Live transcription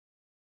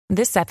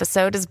This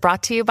episode is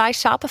brought to you by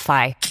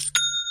Shopify.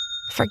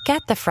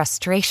 Forget the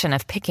frustration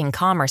of picking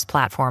commerce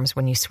platforms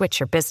when you switch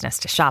your business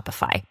to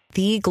Shopify,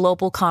 the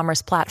global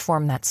commerce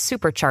platform that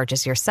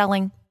supercharges your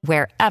selling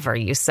wherever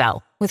you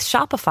sell. With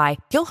Shopify,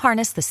 you'll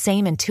harness the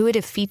same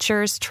intuitive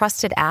features,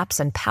 trusted apps,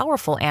 and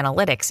powerful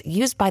analytics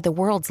used by the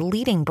world's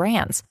leading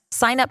brands.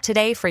 Sign up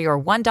today for your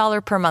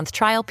 $1 per month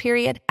trial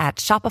period at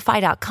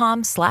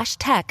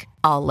shopify.com/tech,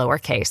 all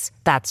lowercase.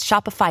 That's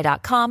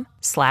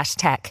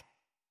shopify.com/tech.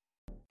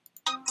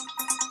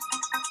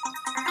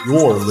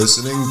 You're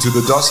listening to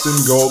the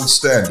Dustin Gold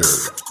Standard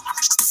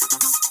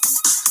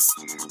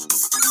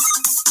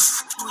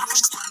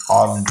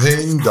on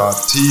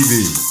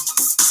Pain.tv.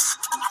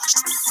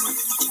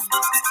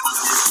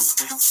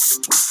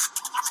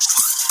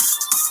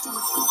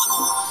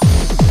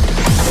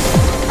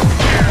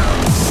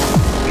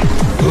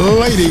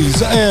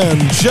 Ladies and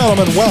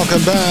gentlemen,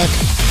 welcome back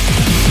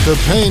to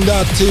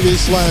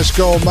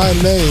Pain.tv/Gold. My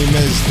name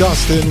is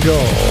Dustin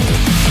Gold,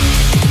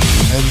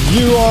 and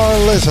you are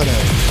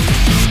listening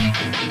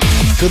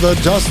to the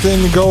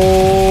Dustin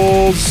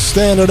Gold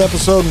Standard,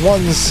 episode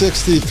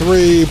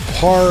 163,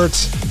 part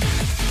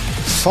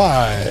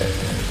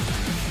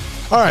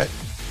 5. All right.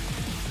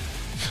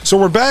 So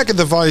we're back at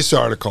the Vice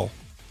article.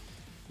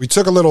 We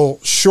took a little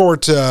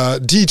short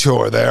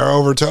detour there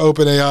over to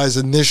OpenAI's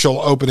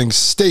initial opening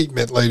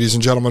statement, ladies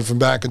and gentlemen, from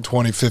back in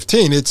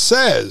 2015. It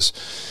says,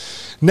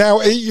 now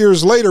 8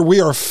 years later,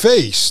 we are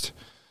faced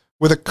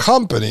with a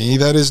company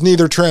that is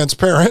neither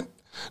transparent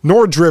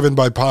nor driven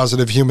by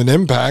positive human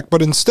impact,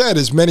 but instead,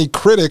 as many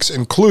critics,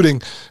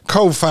 including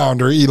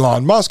co-founder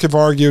Elon Musk, have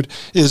argued,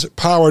 is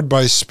powered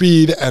by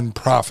speed and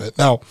profit.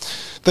 Now,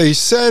 they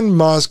send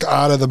Musk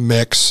out of the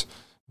mix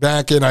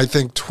back in, I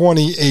think,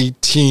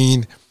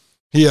 2018.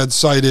 He had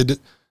cited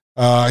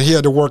he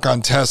had to work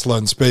on Tesla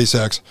and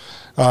SpaceX.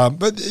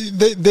 But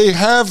they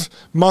have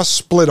Musk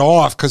split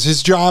off because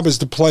his job is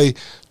to play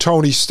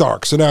Tony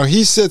Stark. So now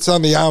he sits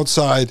on the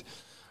outside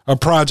of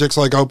projects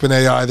like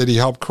OpenAI that he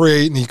helped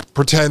create, and he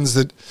pretends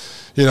that,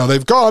 you know,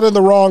 they've gone in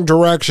the wrong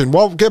direction.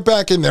 Well, get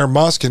back in there,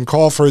 Musk, and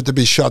call for it to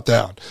be shut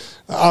down.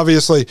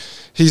 Obviously,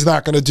 he's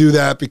not going to do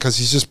that because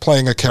he's just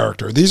playing a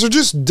character. These are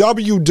just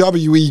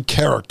WWE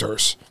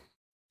characters.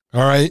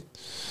 All right?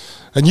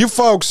 And you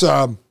folks,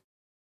 I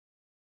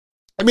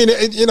mean,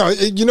 you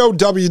know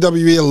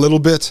WWE a little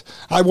bit.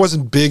 I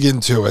wasn't big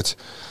into it.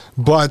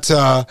 But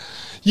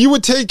you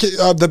would take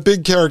the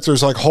big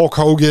characters like Hulk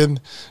Hogan,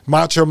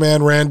 Macho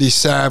Man Randy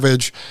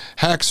Savage,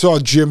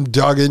 Hacksaw Jim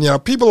Duggan, you know,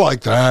 people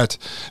like that.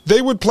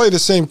 They would play the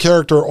same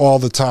character all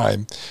the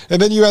time.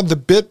 And then you had the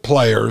bit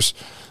players,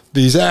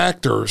 these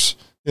actors,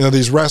 you know,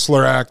 these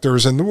wrestler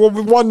actors. And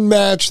one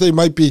match, they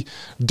might be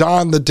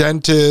Don the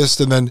Dentist,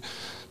 and then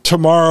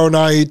tomorrow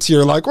night,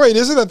 you're like, wait,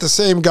 isn't that the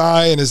same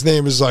guy? And his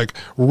name is like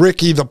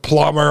Ricky the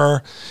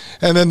Plumber.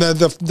 And then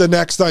the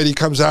next night he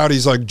comes out,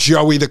 he's like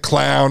Joey the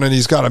Clown, and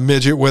he's got a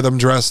midget with him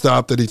dressed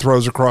up that he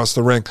throws across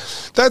the ring.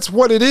 That's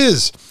what it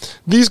is.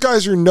 These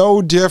guys are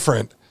no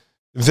different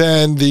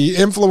than the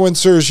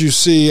influencers you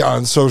see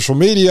on social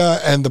media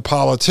and the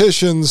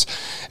politicians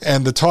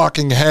and the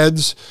talking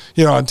heads,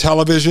 you know, on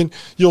television.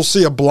 You'll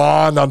see a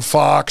blonde on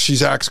Fox.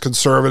 She's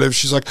ex-conservative.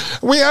 She's like,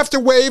 we have to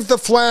wave the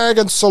flag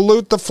and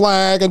salute the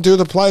flag and do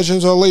the Pledge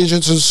of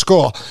Allegiance in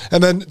school.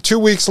 And then 2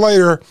 weeks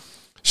later,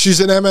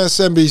 she's an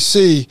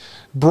MSNBC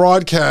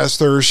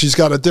broadcaster. She's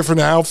got a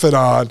different outfit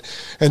on,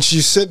 and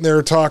she's sitting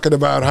there talking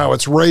about how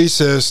it's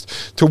racist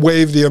to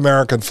wave the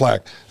American flag.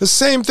 The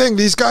same thing.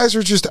 These guys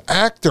are just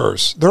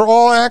actors. They're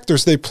all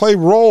actors. They play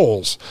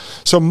roles.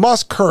 So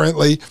Musk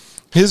currently,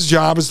 his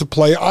job is to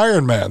play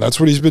Iron Man. That's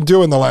what he's been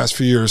doing the last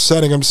few years,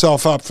 setting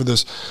himself up for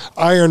this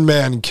Iron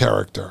Man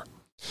character.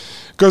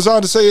 Goes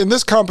on to say, and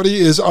this company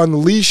is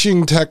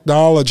unleashing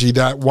technology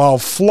that, while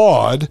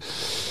flawed,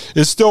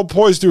 is still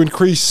poised to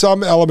increase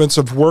some elements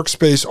of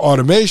workspace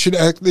automation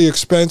at the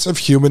expense of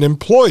human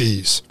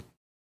employees.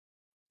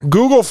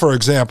 Google, for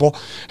example,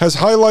 has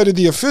highlighted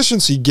the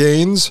efficiency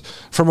gains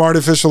from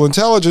artificial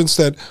intelligence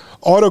that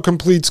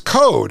autocompletes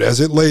code as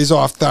it lays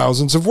off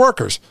thousands of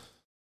workers.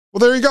 Well,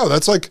 there you go.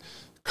 That's like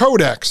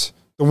Codex,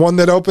 the one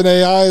that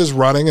OpenAI is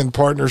running in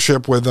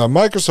partnership with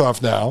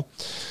Microsoft now.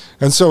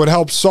 And so it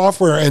helps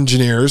software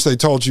engineers. They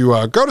told you,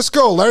 go to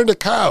school, learn to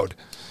code.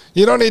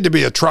 You don't need to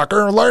be a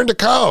trucker, learn to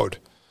code.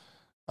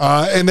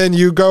 And then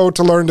you go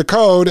to learn to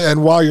code,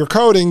 and while you're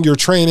coding, you're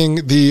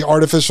training the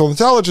artificial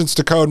intelligence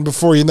to code, and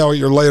before you know it,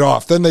 you're laid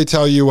off. Then they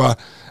tell you, I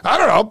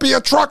don't know, be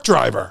a truck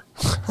driver.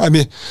 I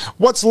mean,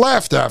 what's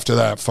left after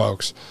that,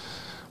 folks?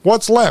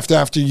 What's left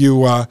after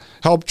you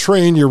help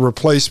train your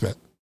replacement?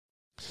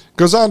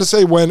 Goes on to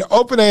say, when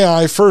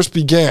OpenAI first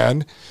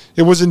began,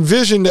 it was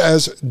envisioned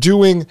as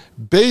doing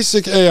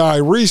basic AI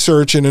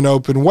research in an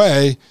open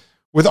way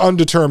with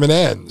undetermined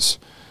ends.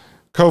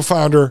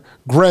 Co-founder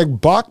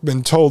Greg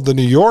Bachman told The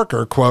New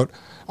Yorker, quote,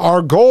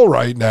 our goal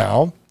right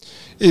now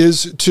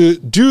is to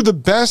do the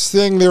best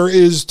thing there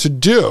is to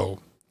do.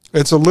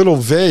 It's a little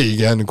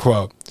vague, end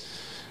quote.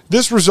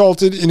 This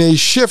resulted in a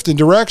shift in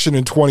direction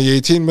in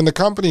 2018 when the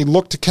company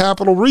looked to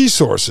capital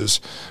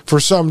resources for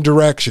some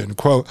direction.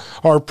 Quote,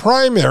 our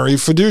primary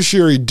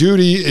fiduciary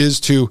duty is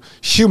to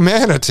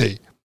humanity.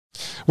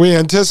 We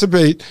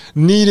anticipate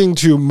needing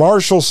to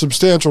marshal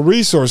substantial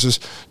resources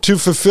to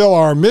fulfill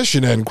our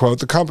mission, end quote,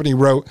 the company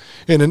wrote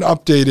in an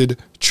updated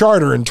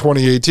charter in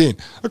 2018.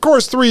 Of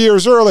course, 3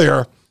 years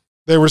earlier,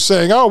 they were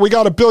saying, oh, we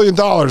got $1 billion.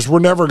 We're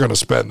never going to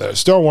spend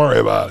this. Don't worry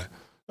about it.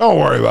 Don't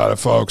worry about it,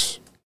 folks.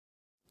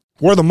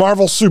 We're the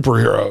Marvel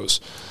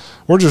superheroes.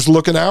 We're just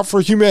looking out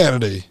for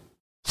humanity.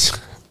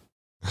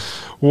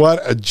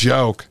 What a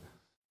joke.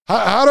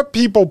 How do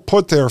people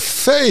put their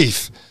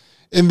faith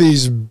in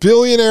these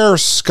billionaire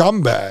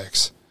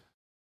scumbags?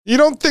 You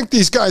don't think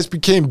these guys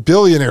became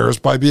billionaires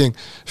by being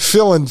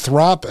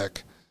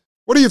philanthropic.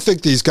 What do you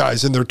think these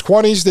guys, in their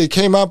 20s, they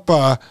came up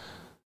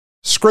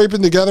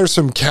scraping together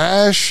some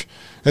cash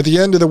at the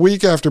end of the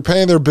week after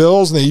paying their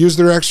bills, and they used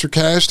their extra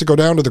cash to go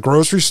down to the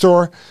grocery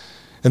store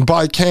and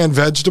buy canned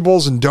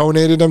vegetables and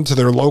donated them to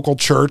their local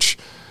church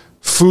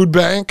food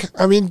bank?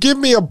 I mean, give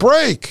me a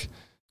break.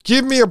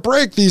 Give me a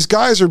break. These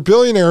guys are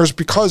billionaires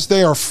because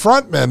they are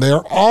frontmen. They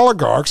are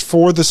oligarchs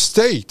for the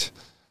state.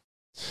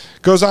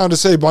 Goes on to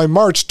say, by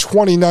March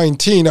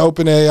 2019,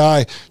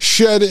 OpenAI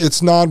shed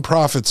its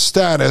nonprofit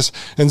status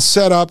and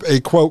set up a,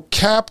 quote,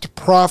 capped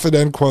profit,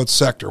 end quote,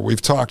 sector.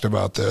 We've talked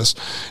about this,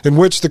 in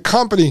which the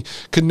company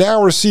could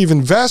now receive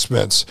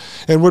investments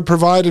and would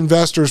provide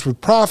investors with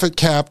profit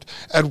capped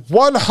at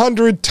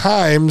 100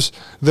 times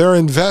their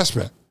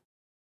investment.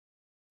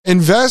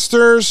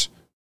 Investors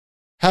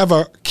have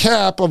a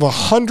cap of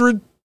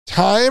 100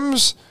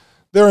 times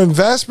their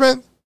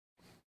investment.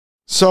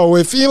 So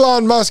if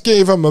Elon Musk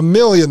gave him $1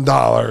 million,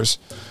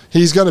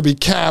 he's going to be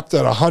capped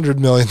at $100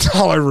 million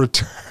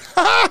return.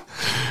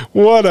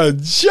 What a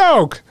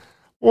joke.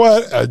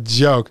 What a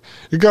joke.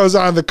 It goes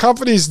on. The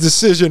company's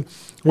decision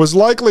was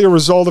likely a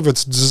result of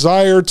its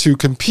desire to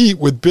compete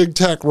with big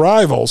tech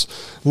rivals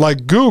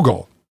like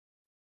Google,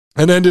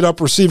 and ended up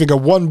receiving a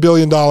 $1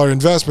 billion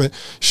investment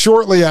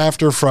shortly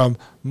after from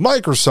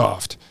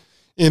Microsoft.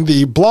 In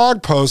the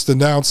blog post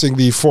announcing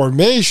the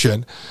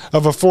formation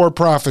of a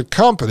for-profit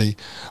company,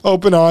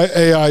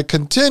 OpenAI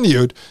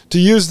continued to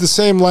use the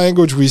same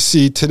language we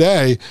see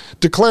today,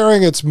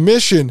 declaring its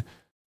mission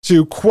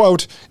to,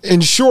 quote,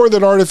 ensure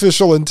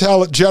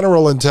that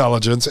general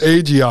intelligence,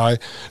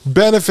 AGI,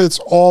 benefits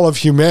all of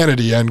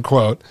humanity, end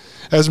quote.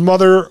 As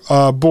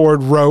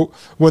Motherboard wrote,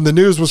 when the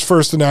news was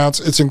first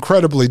announced, it's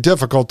incredibly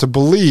difficult to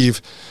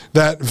believe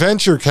that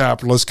venture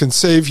capitalists can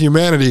save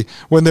humanity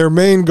when their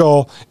main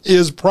goal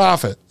is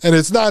profit. And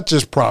it's not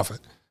just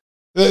profit.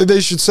 They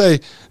should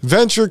say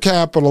venture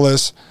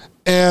capitalists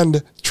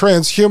and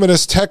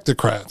transhumanist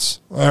technocrats,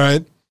 all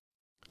right,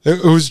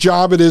 whose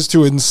job it is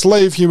to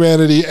enslave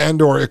humanity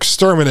and or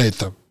exterminate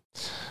them.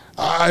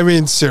 I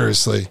mean,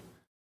 seriously.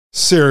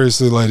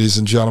 Seriously, ladies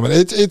and gentlemen,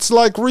 it's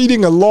like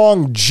reading a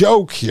long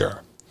joke here.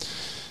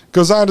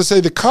 Goes on to say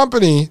the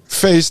company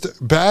faced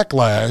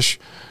backlash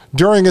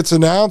during its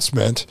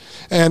announcement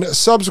and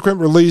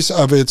subsequent release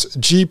of its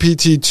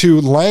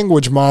GPT-2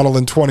 language model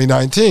in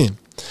 2019.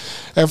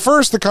 At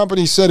first, the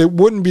company said it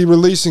wouldn't be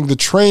releasing the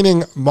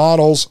training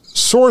model's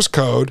source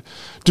code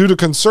due to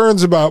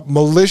concerns about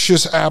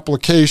malicious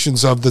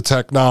applications of the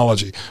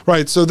technology.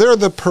 Right, so they're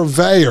the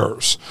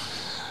purveyors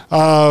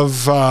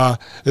of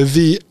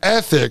the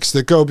ethics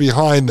that go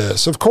behind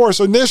this. Of course,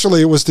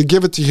 initially it was to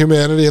give it to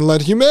humanity and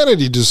let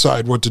humanity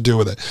decide what to do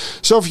with it.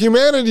 So if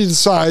humanity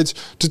decides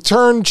to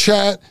turn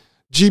Chat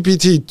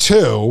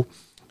GPT-2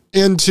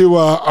 into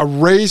a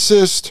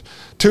racist,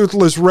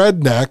 toothless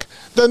redneck,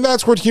 then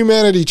that's what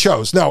humanity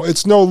chose. Now,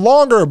 it's no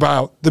longer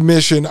about the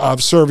mission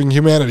of serving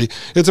humanity.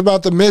 It's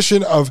about the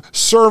mission of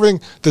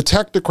serving the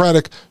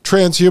technocratic,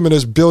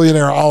 transhumanist,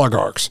 billionaire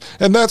oligarchs.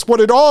 And that's what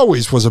it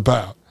always was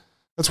about.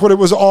 That's what it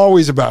was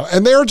always about.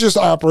 And they're just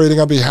operating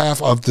on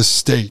behalf of the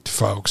state,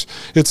 folks.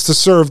 It's to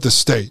serve the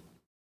state.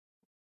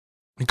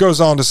 It goes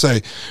on to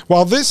say,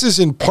 while this is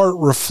in part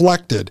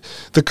reflected,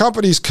 the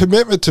company's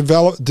commitment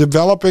to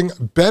developing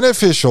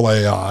beneficial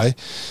AI,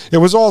 it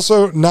was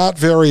also not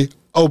very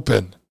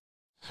open.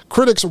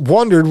 Critics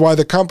wondered why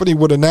the company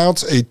would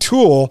announce a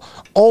tool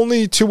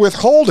only to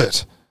withhold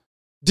it,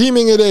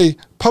 deeming it a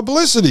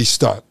publicity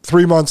stunt.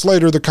 3 months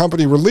later, the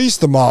company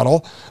released the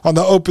model on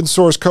the open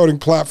source coding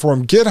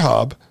platform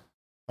GitHub.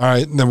 All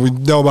right, and then we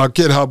know about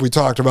GitHub. We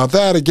talked about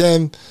that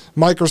again.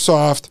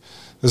 Microsoft,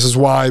 this is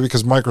why,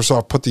 because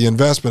Microsoft put the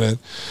investment in,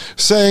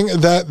 saying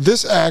that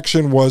this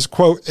action was,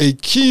 quote, a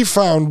key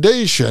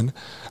foundation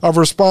of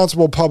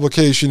responsible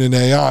publication in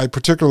AI,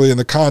 particularly in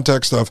the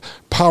context of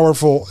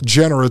powerful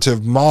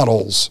generative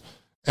models,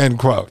 end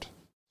quote.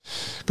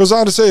 Goes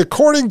on to say,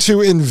 according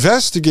to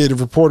investigative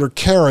reporter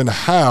Karen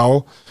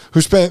Howe,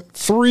 who spent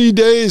 3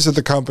 days at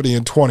the company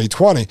in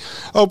 2020,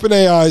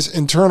 OpenAI's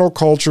internal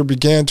culture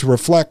began to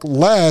reflect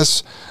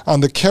less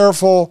on the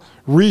careful,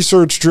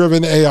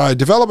 research-driven AI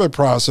development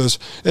process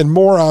and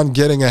more on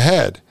getting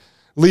ahead.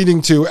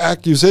 leading to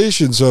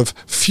accusations of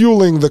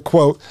fueling the,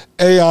 quote,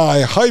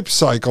 AI hype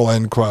cycle,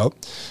 end quote.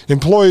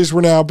 Employees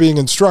were now being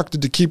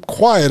instructed to keep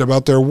quiet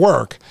about their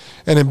work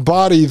and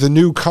embody the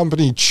new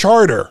company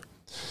charter.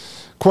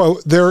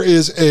 Quote, there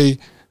is a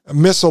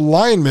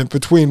misalignment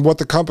between what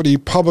the company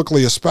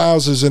publicly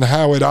espouses and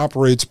how it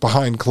operates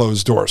behind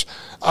closed doors.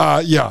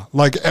 Yeah,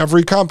 like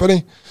every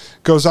company.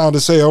 Goes on to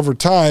say, over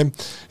time,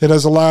 it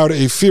has allowed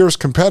a fierce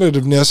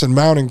competitiveness and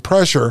mounting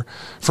pressure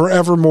for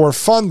ever more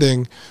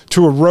funding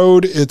to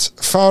erode its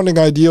founding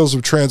ideals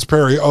of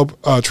transparency,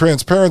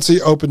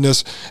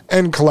 openness,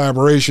 and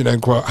collaboration,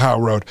 end quote,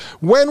 Howe wrote.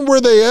 When were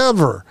they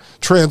ever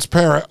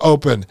transparent,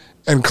 open,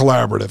 and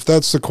collaborative?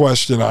 That's the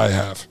question I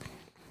have.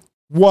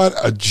 What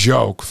a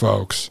joke,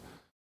 folks.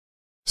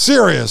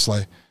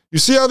 Seriously. You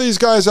see how these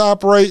guys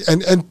operate,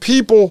 and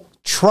people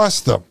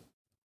trust them.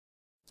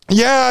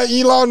 Yeah,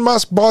 Elon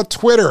Musk bought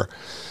Twitter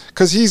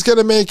because he's going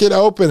to make it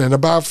open and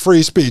about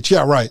free speech.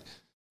 Yeah, right.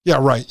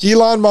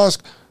 Elon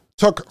Musk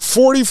took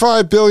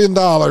 $45 billion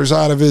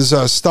out of his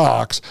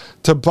stocks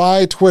to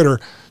buy Twitter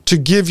to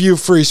give you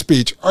free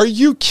speech. Are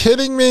you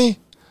kidding me?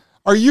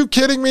 Do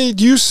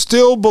you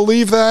still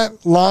believe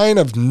that line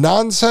of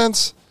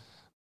nonsense?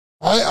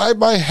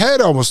 My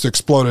head almost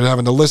exploded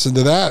having to listen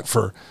to that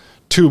for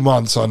 2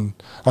 months on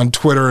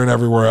Twitter and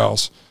everywhere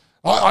else.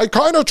 I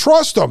kind of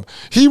trust him.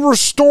 He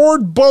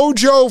restored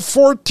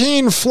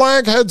Bojo14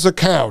 Flaghead's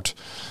account.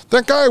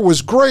 That guy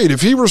was great.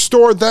 If he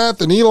restored that,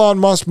 then Elon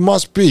Musk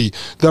must be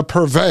the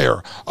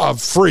purveyor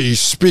of free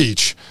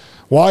speech.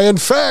 Why, in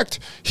fact,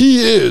 he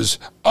is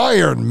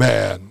Iron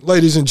Man.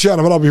 Ladies and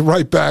gentlemen, I'll be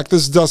right back.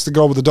 This is Dustin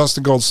Gold with the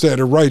Dustin Gold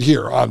Standard right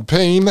here on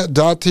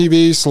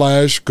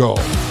Paine.tv/gold.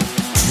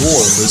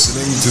 You're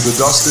listening to the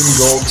Dustin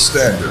Gold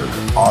Standard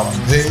on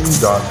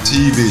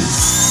Paine.tv.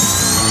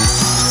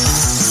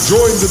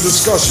 Join the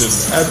discussion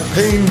at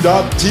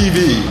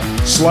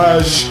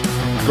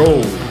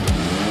Paine.tv/gold.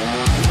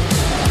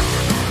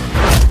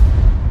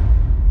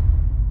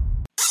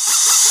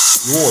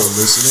 You're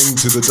listening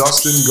to the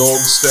Dustin Gold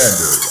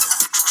Standard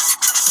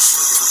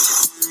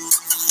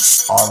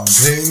on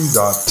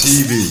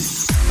Paine.tv.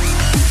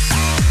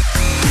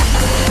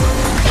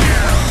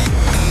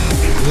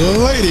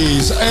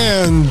 Ladies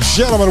and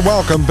gentlemen,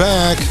 welcome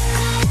back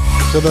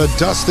to the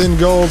Dustin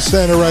Gold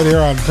Standard right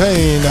here on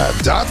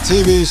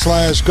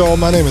Paine.tv/gold.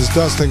 My name is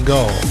Dustin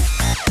Gold.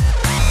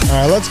 All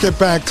right, let's get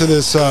back to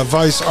this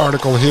Vice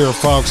article here,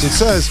 folks. It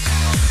says,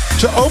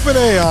 to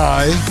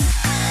OpenAI,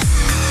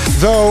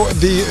 though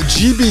the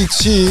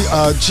GPT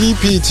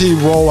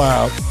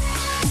rollout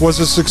was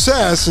a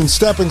success and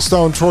stepping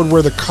stone toward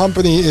where the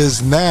company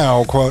is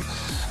now, quote,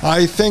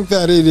 I think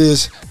that it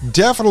is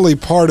definitely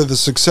part of the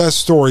success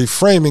story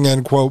framing,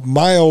 end quote,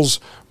 Miles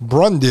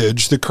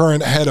Brundage, the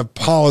current head of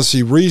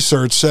policy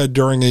research, said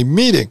during a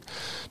meeting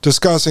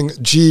discussing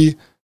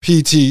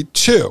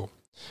GPT-2.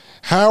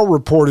 Howe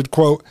reported,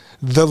 quote,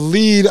 the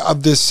lead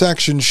of this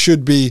section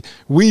should be,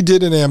 we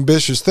did an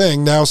ambitious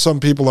thing, now some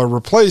people are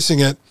replacing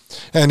it,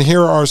 and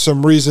here are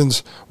some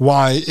reasons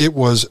why it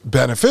was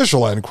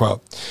beneficial, end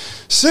quote.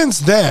 Since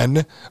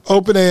then,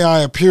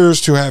 OpenAI appears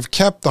to have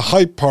kept the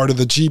hype part of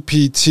the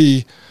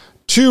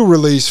GPT-2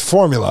 release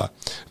formula,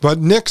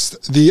 but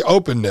nixed the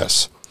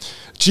openness.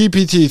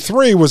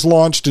 GPT-3 was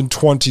launched in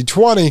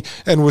 2020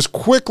 and was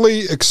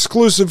quickly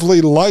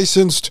exclusively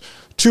licensed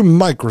to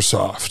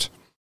Microsoft.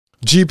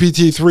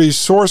 GPT-3's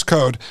source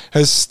code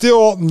has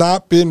still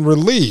not been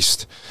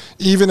released,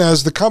 even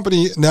as the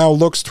company now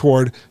looks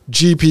toward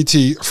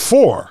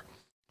GPT-4.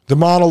 The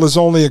model is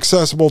only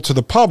accessible to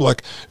the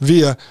public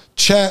via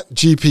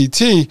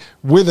ChatGPT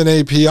with an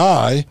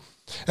API,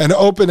 and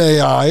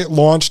OpenAI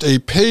launched a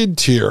paid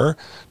tier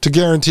to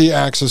guarantee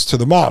access to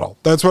the model.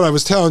 That's what I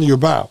was telling you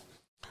about.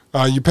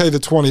 You pay the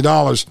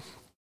 $20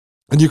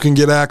 and you can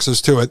get access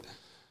to it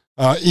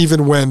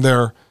even when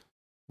their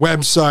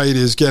website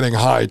is getting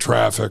high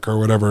traffic or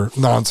whatever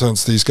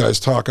nonsense these guys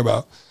talk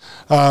about.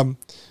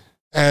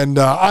 And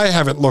I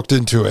haven't looked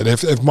into it.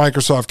 If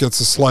Microsoft gets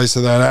a slice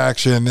of that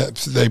action,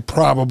 they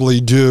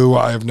probably do.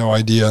 I have no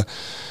idea.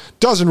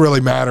 Doesn't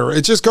really matter.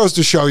 It just goes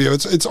to show you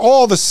it's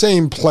all the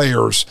same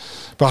players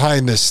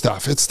behind this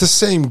stuff. It's the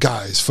same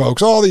guys,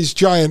 folks. All these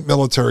giant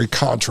military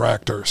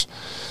contractors.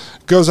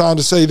 Goes on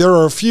to say there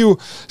are a few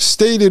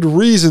stated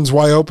reasons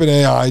why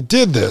OpenAI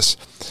did this.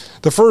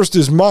 The first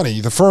is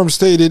money. The firm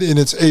stated in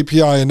its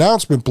API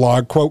announcement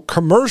blog, quote,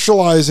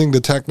 commercializing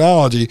the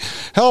technology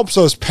helps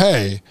us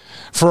pay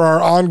for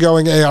our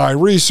ongoing AI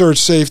research,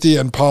 safety,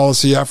 and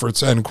policy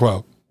efforts, end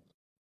quote.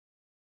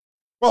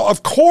 Well,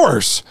 of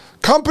course,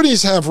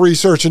 companies have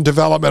research and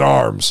development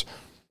arms.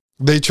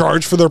 They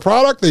charge for their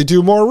product, they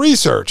do more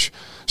research.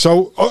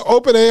 So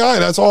OpenAI,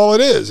 that's all it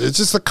is. It's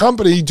just a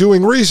company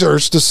doing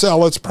research to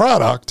sell its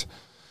product.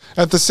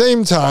 At the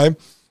same time,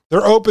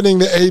 they're opening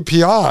the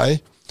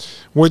API,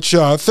 which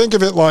think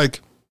of it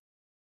like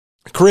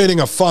creating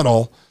a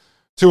funnel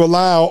to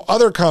allow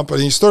other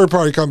companies,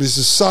 third-party companies,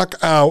 to suck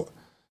out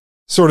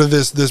sort of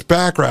this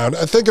background.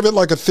 Think of it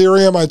like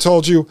Ethereum, I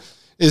told you,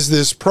 is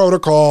this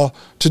protocol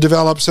to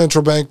develop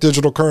central bank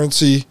digital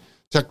currency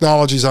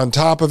technologies on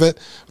top of it.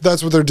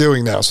 That's what they're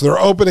doing now. So they're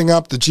opening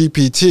up the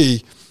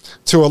GPT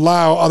to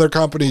allow other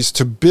companies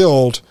to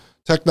build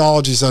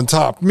technologies on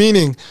top,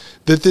 meaning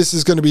that this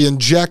is going to be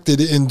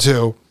injected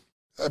into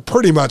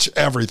pretty much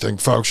everything,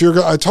 folks.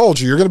 I told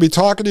you, you're going to be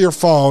talking to your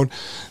phone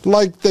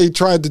like they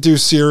tried to do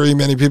Siri.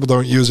 Many people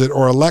don't use it.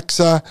 Or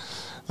Alexa,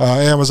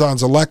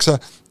 Amazon's Alexa.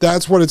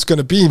 That's what it's going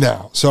to be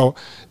now. So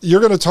you're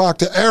going to talk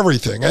to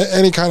everything.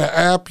 Any kind of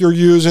app you're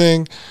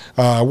using,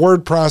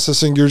 word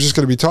processing, you're just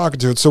going to be talking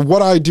to it. So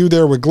what I do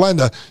there with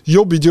Glenda,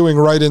 you'll be doing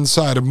right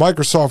inside of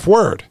Microsoft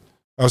Word.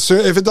 So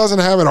if it doesn't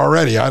have it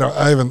already,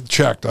 I haven't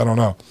checked. I don't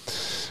know.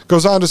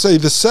 Goes on to say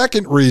the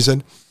second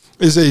reason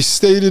is a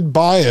stated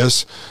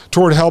bias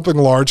toward helping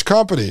large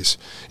companies.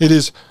 It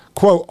is,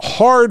 quote,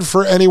 hard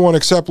for anyone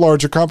except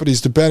larger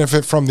companies to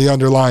benefit from the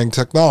underlying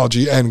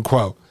technology, end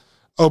quote.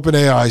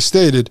 OpenAI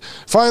stated.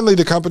 Finally,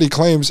 the company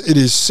claims it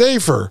is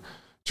safer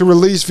to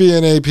release via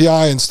an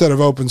API instead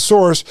of open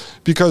source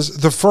because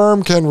the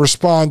firm can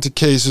respond to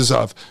cases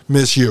of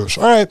misuse.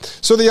 All right,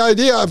 so the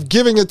idea of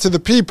giving it to the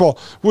people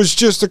was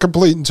just a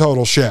complete and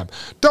total sham.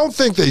 Don't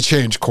think they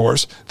changed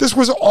course. This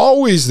was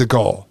always the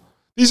goal.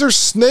 These are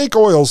snake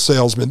oil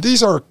salesmen.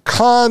 These are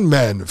con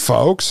men,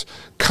 folks.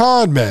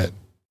 Con men.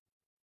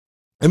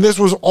 And this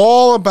was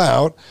all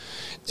about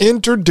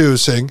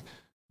introducing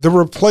the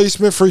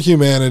replacement for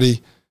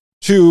humanity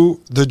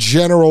to the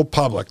general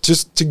public,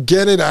 just to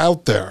get it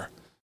out there.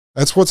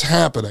 That's what's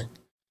happening.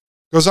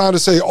 Goes on to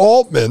say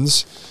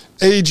Altman's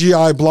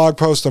AGI blog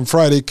post on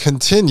Friday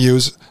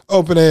continues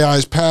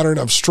OpenAI's pattern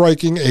of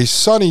striking a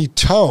sunny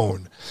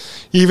tone,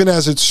 even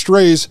as it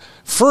strays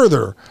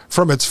further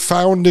from its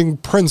founding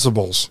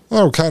principles.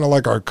 Oh, kind of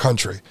like our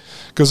country.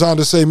 Goes on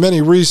to say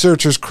many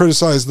researchers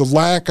criticize the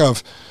lack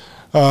of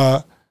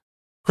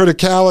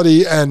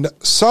criticality and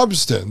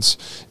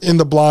substance in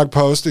the blog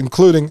post,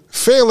 including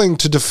failing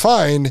to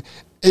define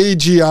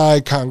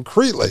AGI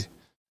concretely.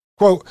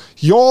 Quote,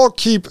 y'all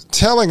keep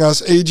telling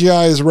us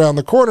AGI is around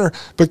the corner,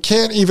 but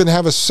can't even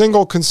have a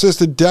single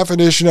consistent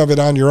definition of it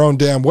on your own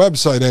damn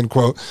website, end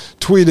quote,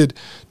 tweeted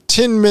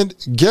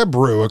Tinmit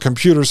Gebru, a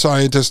computer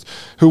scientist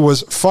who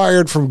was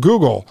fired from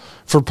Google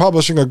for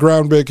publishing a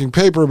groundbreaking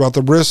paper about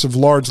the risks of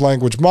large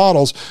language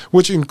models,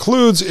 which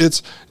includes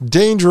its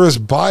dangerous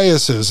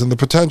biases and the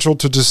potential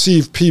to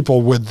deceive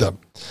people with them.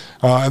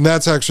 And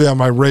that's actually on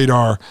my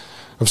radar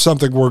of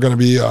something we're going to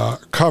be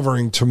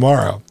covering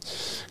tomorrow.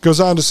 Goes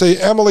on to say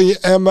Emily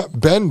M.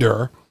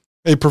 Bender,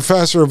 a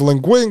professor of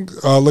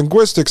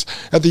linguistics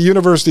at the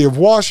University of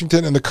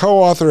Washington and the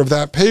co-author of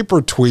that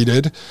paper,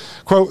 tweeted,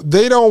 quote,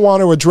 they don't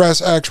want to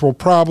address actual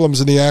problems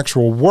in the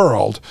actual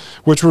world,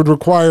 which would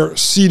require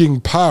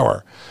ceding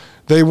power.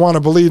 They want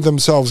to believe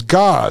themselves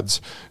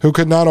gods who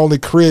could not only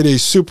create a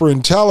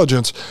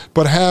superintelligence,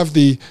 but have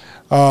the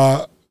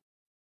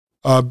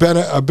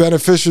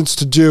beneficence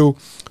to do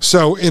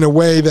so in a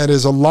way that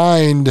is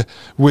aligned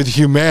with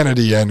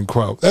humanity, end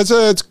quote.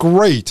 That's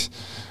great.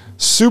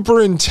 Super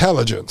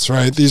intelligence,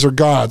 right? These are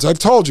gods. I've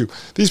told you,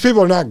 these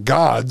people are not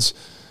gods.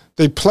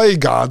 They play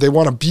God. They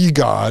want to be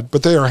God,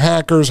 but they are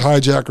hackers,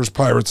 hijackers,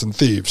 pirates, and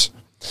thieves.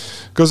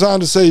 Goes on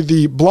to say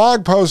the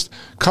blog post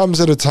comes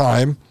at a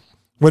time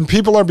when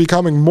people are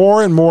becoming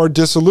more and more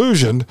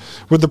disillusioned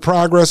with the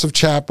progress of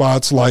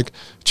chatbots like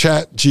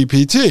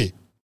ChatGPT.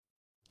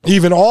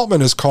 Even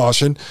Altman has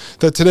cautioned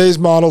that today's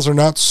models are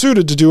not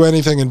suited to do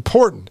anything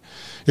important.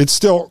 It's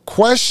still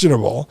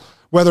questionable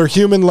whether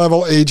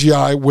human-level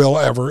AGI will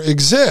ever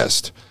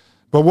exist.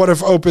 But what if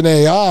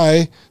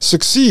OpenAI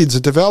succeeds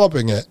at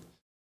developing it?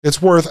 It's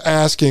worth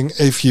asking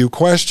a few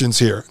questions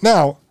here.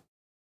 Now,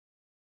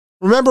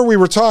 remember we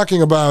were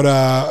talking about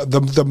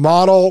the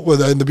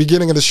model in the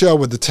beginning of the show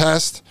with the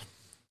test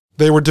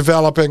they were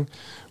developing,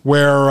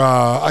 where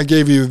I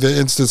gave you the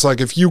instance,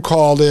 like if you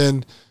called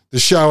in the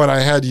show and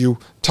I had you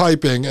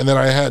typing and then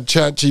I had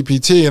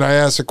ChatGPT and I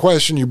asked a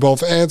question, you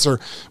both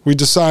answer, we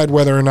decide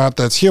whether or not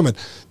that's human.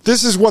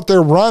 This is what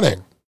they're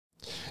running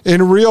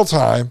in real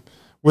time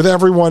with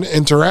everyone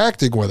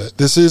interacting with it.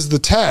 This is the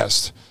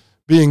test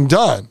being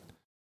done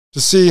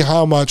to see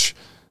how much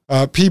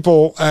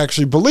people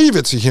actually believe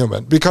it's a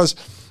human, because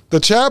the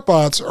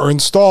chatbots are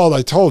installed,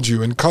 I told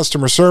you, in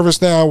customer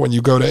service now. When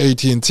you go to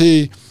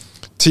AT&T,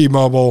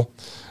 T-Mobile,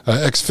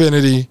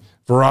 Xfinity,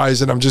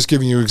 Verizon, I'm just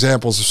giving you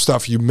examples of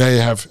stuff you may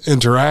have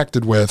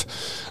interacted with.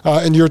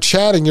 And you're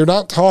chatting, you're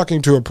not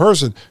talking to a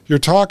person, you're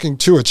talking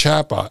to a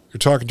chatbot, you're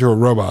talking to a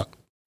robot.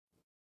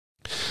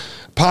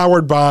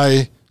 Powered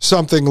by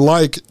something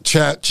like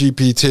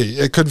ChatGPT.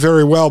 It could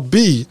very well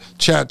be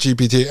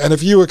ChatGPT. And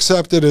if you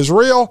accept it as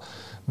real,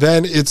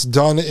 then it's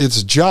done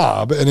its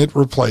job and it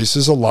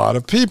replaces a lot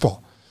of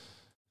people.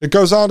 It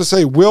goes on to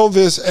say, will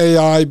this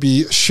AI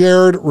be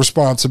shared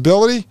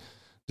responsibility,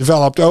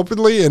 developed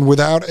openly and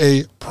without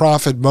a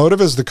profit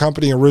motive as the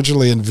company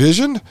originally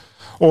envisioned?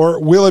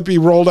 Or will it be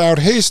rolled out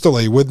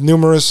hastily with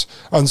numerous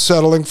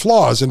unsettling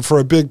flaws and for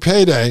a big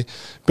payday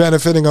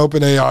benefiting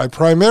OpenAI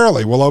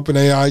primarily? Will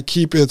OpenAI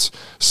keep its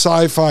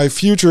sci-fi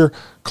future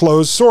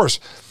closed source?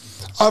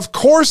 Of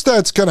course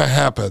that's going to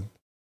happen.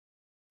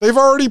 They've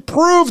already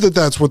proved that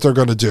that's what they're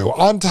going to do.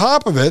 On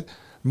top of it,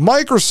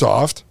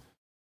 Microsoft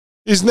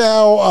is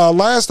now,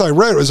 last I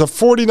read, is a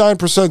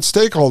 49%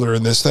 stakeholder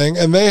in this thing,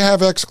 and they have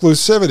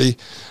exclusivity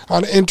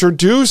on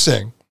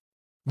introducing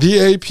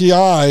the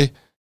API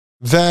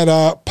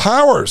that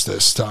powers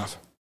this stuff.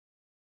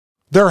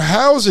 They're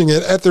housing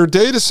it at their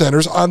data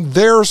centers on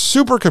their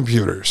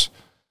supercomputers.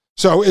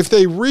 So if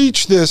they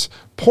reach this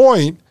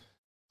point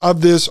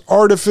of this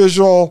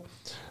artificial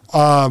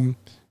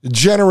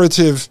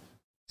generative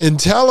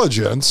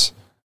intelligence,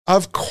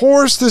 of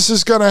course this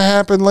is going to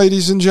happen,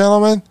 ladies and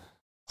gentlemen.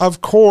 Of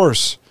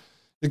course.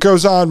 It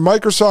goes on.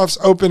 Microsoft's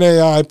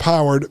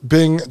OpenAI-powered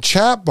Bing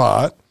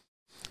chatbot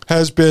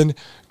has been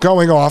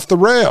going off the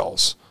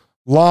rails,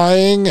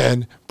 lying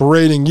and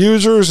berating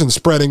users and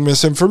spreading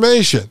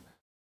misinformation.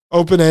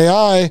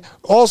 OpenAI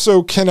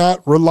also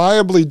cannot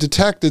reliably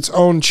detect its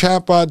own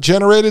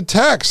chatbot-generated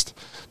text,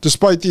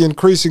 despite the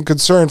increasing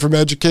concern from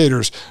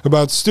educators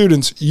about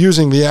students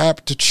using the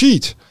app to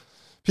cheat.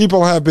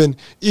 People have been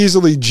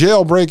easily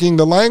jailbreaking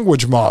the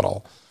language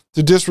model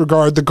to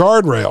disregard the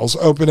guardrails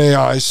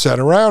OpenAI set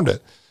around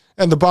it.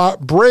 And the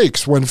bot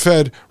breaks when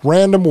fed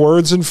random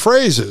words and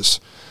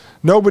phrases.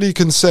 Nobody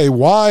can say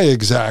why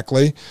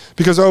exactly,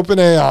 because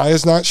OpenAI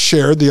has not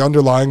shared the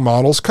underlying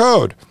model's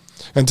code.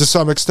 And to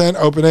some extent,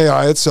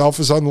 OpenAI itself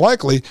is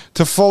unlikely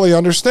to fully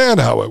understand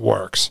how it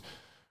works.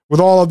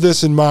 With all of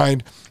this in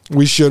mind,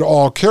 we should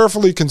all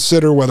carefully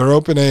consider whether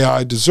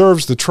OpenAI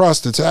deserves the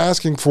trust it's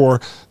asking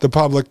for the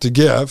public to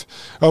give.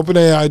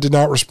 OpenAI did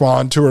not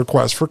respond to a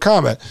request for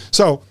comment.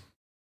 So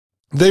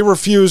they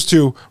refused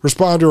to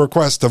respond to a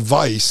request to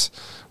Vice,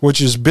 which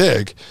is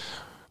big.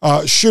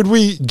 Should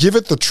we give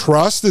it the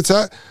trust it's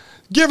at?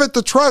 Give it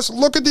the trust.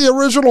 Look at the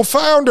original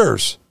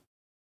founders.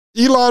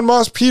 Elon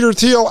Musk, Peter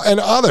Thiel, and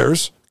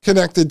others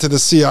connected to the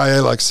CIA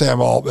like Sam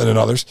Altman and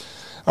others.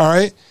 All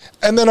right.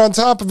 And then on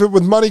top of it,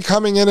 with money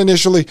coming in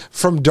initially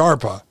from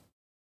DARPA,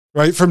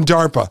 right? From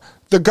DARPA,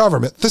 the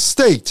government, the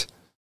state.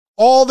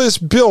 All this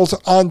built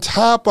on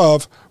top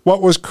of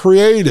what was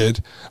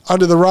created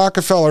under the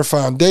Rockefeller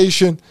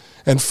Foundation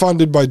and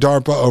funded by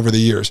DARPA over the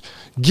years.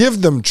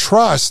 Give them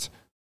trust.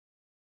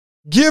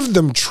 Give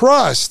them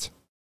trust.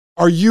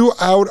 Are you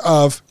out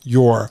of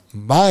your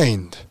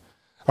mind?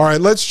 All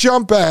right, let's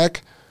jump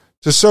back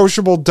to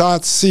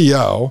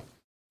sociable.co.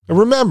 And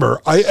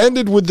remember, I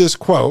ended with this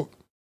quote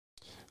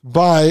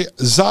by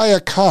Zaya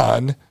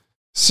Khan,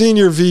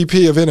 Senior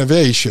VP of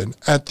Innovation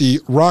at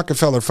the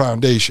Rockefeller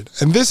Foundation.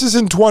 And this is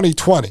in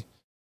 2020.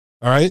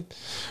 All right.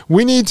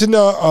 We need to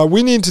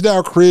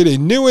now create a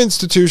new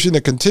institution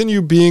that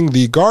continue being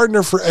the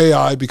gardener for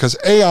AI, because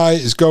AI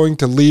is going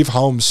to leave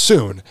home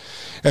soon.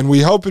 And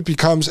we hope it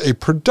becomes a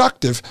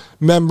productive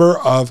member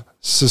of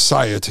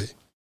society.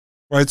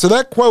 Right. So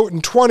that quote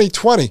in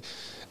 2020,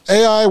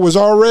 AI was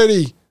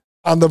already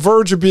on the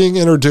verge of being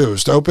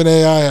introduced.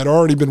 OpenAI had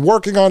already been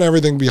working on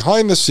everything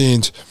behind the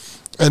scenes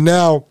and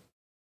now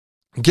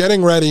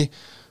getting ready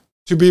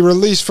to be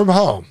released from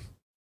home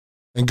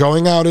and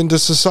going out into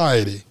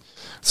society.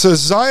 So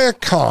Zaya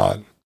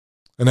Khan,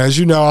 and as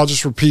you know, I'll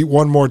just repeat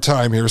one more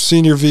time here,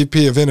 Senior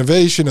VP of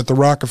Innovation at the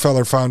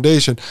Rockefeller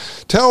Foundation,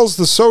 tells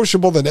The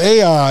Sociable that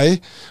AI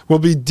will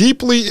be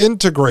deeply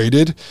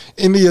integrated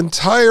in the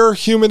entire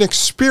human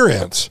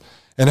experience,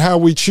 and how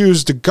we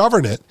choose to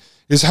govern it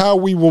is how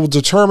we will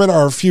determine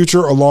our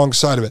future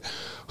alongside of it.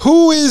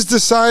 Who is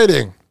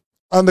deciding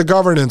on the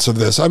governance of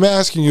this? I'm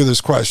asking you this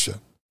question.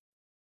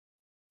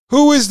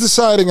 Who is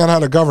deciding on how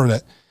to govern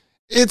it?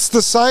 It's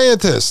the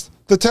scientists,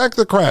 the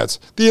technocrats,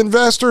 the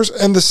investors,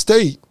 and the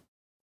state.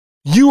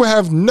 You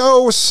have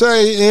no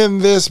say in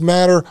this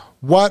matter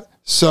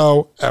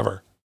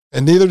whatsoever,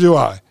 and neither do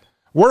I.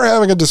 We're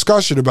having a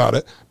discussion about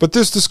it, but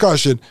this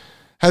discussion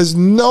has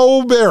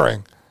no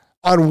bearing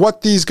on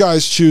what these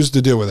guys choose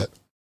to do with it.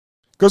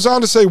 Goes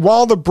on to say,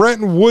 while the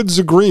Bretton Woods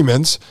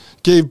agreements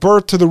gave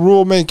birth to the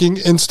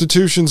rulemaking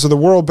institutions of the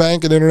World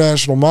Bank and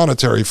International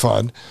Monetary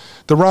Fund,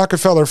 the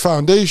Rockefeller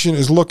Foundation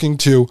is looking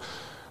to,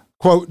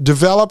 quote,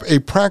 develop a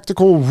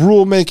practical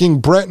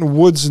rulemaking Bretton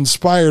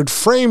Woods-inspired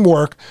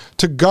framework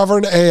to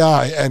govern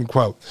AI, end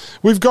quote.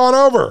 We've gone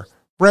over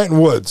Bretton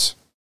Woods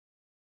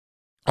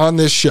on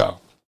this show,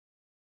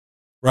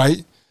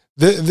 right?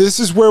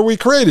 This is where we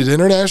created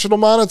International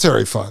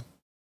Monetary Fund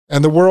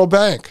and the World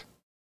Bank.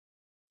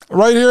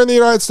 Right here in the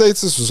United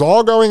States, this was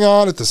all going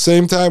on at the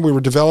same time we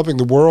were developing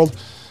the World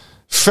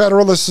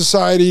Federalist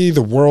Society,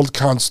 the World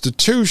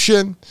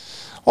Constitution,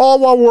 all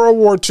while World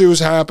War II is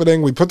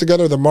happening. We put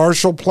together the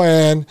Marshall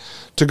Plan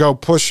to go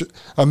push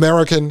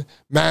American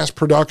mass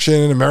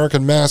production,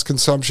 American mass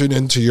consumption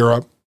into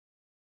Europe.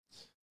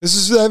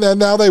 And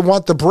now they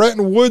want the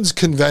Bretton Woods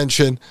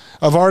Convention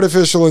of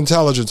Artificial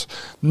Intelligence.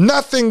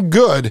 Nothing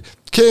good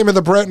came of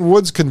the Bretton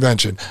Woods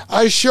Convention.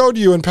 I showed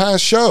you in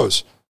past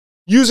shows,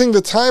 using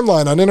the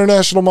timeline on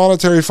International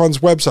Monetary Fund's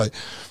website.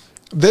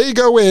 They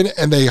go in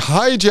and they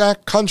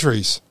hijack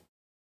countries.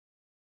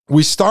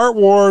 We start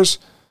wars,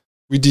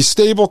 we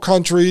destabilize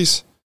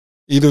countries,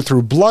 either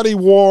through bloody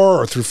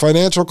war or through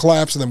financial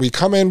collapse, and then we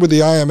come in with the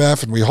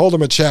IMF and we hold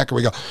them a check and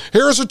we go,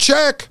 here's a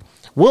check.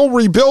 We'll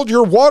rebuild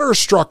your water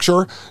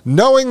structure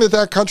knowing that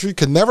that country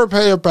can never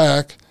pay it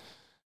back.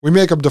 We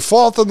make them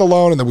default on the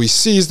loan, and then we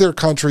seize their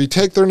country,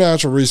 take their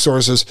natural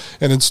resources,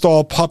 and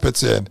install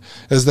puppets in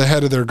as the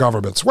head of their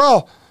governments.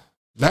 Well,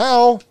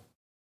 now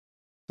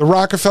the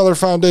Rockefeller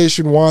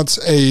Foundation wants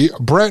a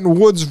Bretton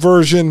Woods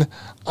version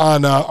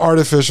on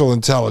artificial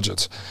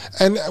intelligence.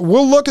 And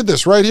we'll look at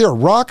this right here,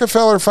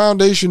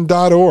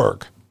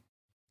 rockefellerfoundation.org.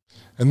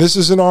 And this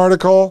is an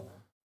article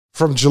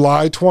from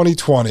July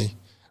 2020,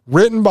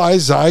 written by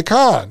Zai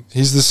Khan.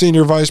 He's the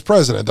senior vice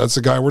president. That's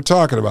the guy we're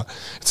talking about.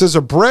 It says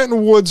a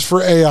Bretton Woods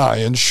for AI,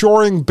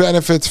 ensuring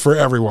benefits for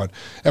everyone.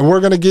 And we're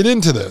going to get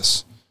into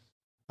this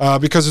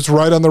because it's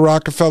right on the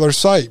Rockefeller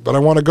site. But I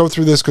want to go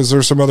through this because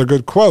there's some other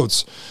good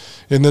quotes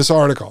in this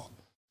article.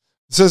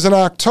 It says in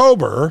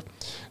October,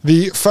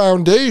 the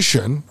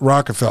foundation,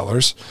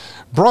 Rockefellers,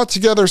 brought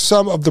together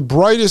some of the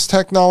brightest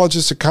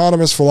technologists,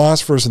 economists,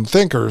 philosophers, and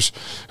thinkers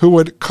who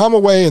would come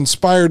away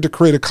inspired to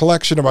create a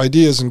collection of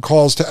ideas and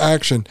calls to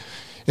action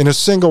in a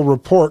single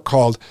report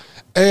called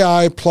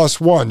AI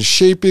Plus One,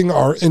 Shaping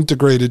Our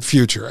Integrated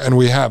Future. And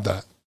we have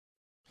that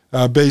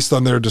based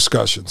on their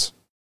discussions.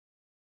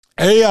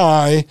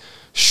 AI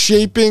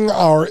Shaping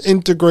Our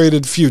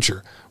Integrated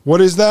Future.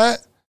 What is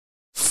that?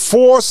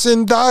 Fourth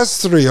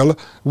Industrial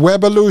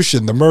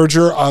Revolution, the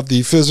merger of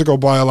the physical,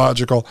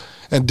 biological,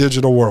 and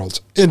digital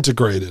worlds,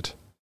 integrated.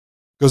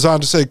 Goes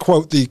on to say,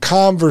 quote, the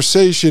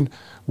conversation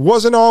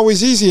wasn't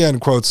always easy,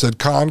 end quote, said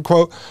Khan,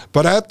 quote,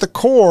 but at the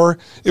core,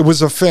 it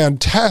was a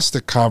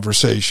fantastic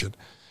conversation.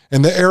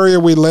 And the area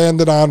we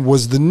landed on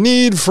was the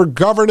need for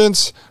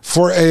governance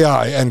for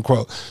AI, end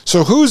quote.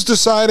 So who's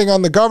deciding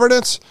on the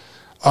governance?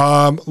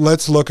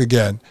 Let's look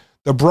again.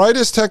 The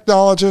brightest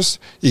technologists,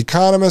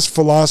 economists,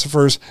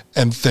 philosophers,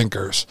 and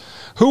thinkers.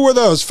 Who are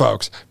those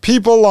folks?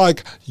 People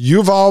like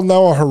Yuval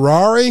Noah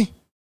Harari,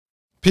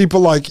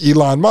 people like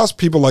Elon Musk,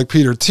 people like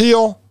Peter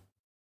Thiel.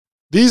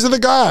 These are the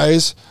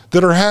guys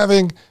that are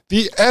having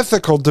the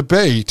ethical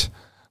debate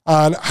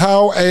on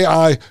how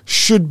AI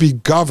should be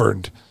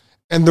governed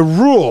and the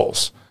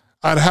rules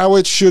on how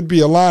it should be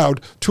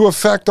allowed to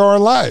affect our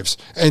lives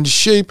and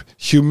shape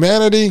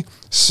humanity,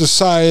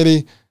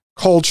 society,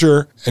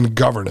 culture, and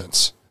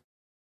governance.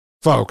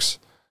 Folks,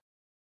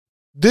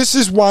 this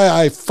is why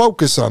I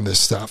focus on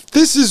this stuff.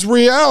 This is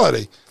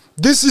reality.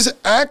 This is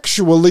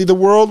actually the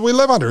world we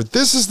live under.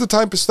 This is the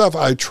type of stuff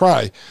I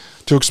try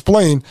to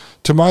explain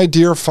to my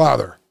dear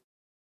father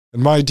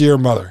and my dear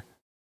mother.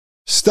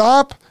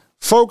 Stop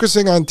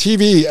focusing on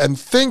TV and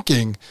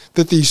thinking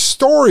that these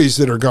stories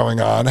that are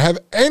going on have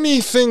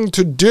anything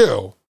to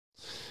do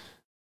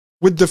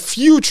with the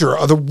future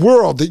of the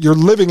world that you're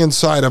living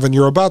inside of and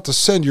you're about to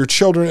send your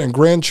children and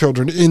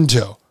grandchildren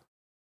into.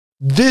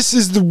 This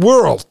is the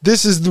world.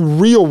 This is the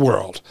real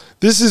world.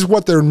 This is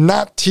what they're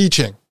not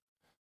teaching.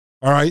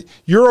 All right?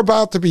 You're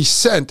about to be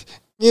sent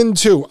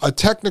into a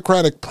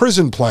technocratic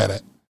prison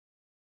planet.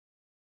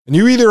 And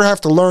you either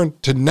have to learn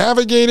to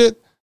navigate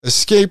it,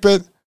 escape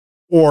it,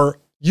 or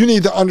you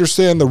need to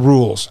understand the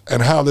rules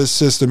and how this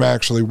system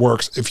actually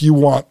works if you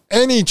want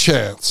any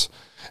chance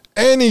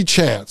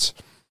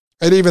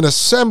at even a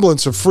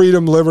semblance of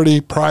freedom, liberty,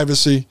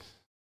 privacy,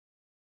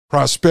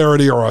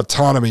 prosperity, or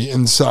autonomy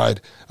inside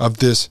of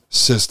this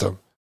system.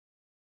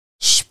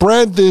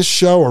 Spread this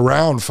show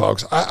around,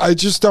 folks. I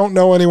just don't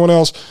know anyone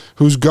else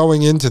who's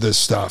going into this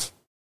stuff.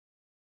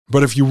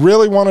 But if you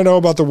really want to know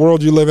about the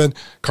world you live in,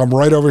 come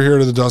right over here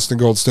to the Dustin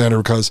Gold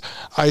Standard, because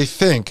I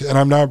think, and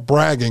I'm not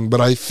bragging,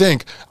 but I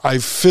think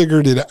I've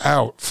figured it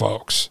out,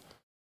 folks.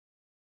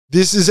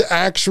 This is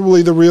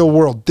actually the real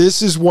world.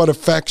 This is what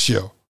affects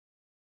you.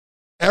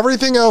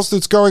 Everything else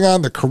that's going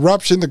on, the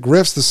corruption, the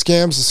grifts, the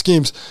scams, the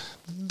schemes,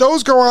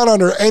 those go on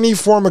under any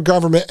form of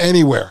government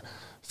anywhere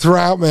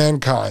throughout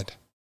mankind.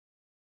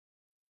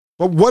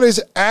 But what is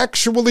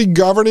actually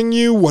governing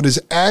you, what is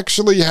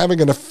actually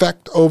having an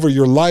effect over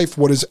your life,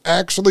 what is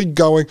actually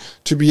going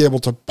to be able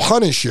to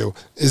punish you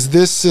is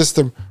this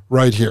system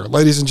right here.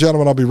 Ladies and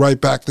gentlemen, I'll be right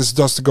back. This is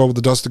Dustin Gold with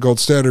the Dustin Gold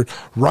Standard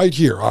right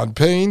here on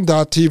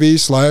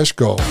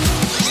Pain.tv/gold.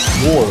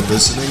 You're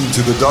listening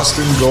to the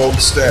Dustin Gold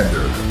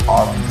Standard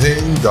on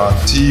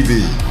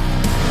Pain.tv.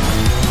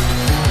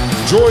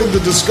 Join the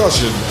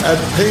discussion at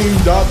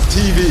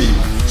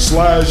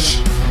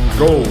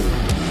Pain.tv/gold.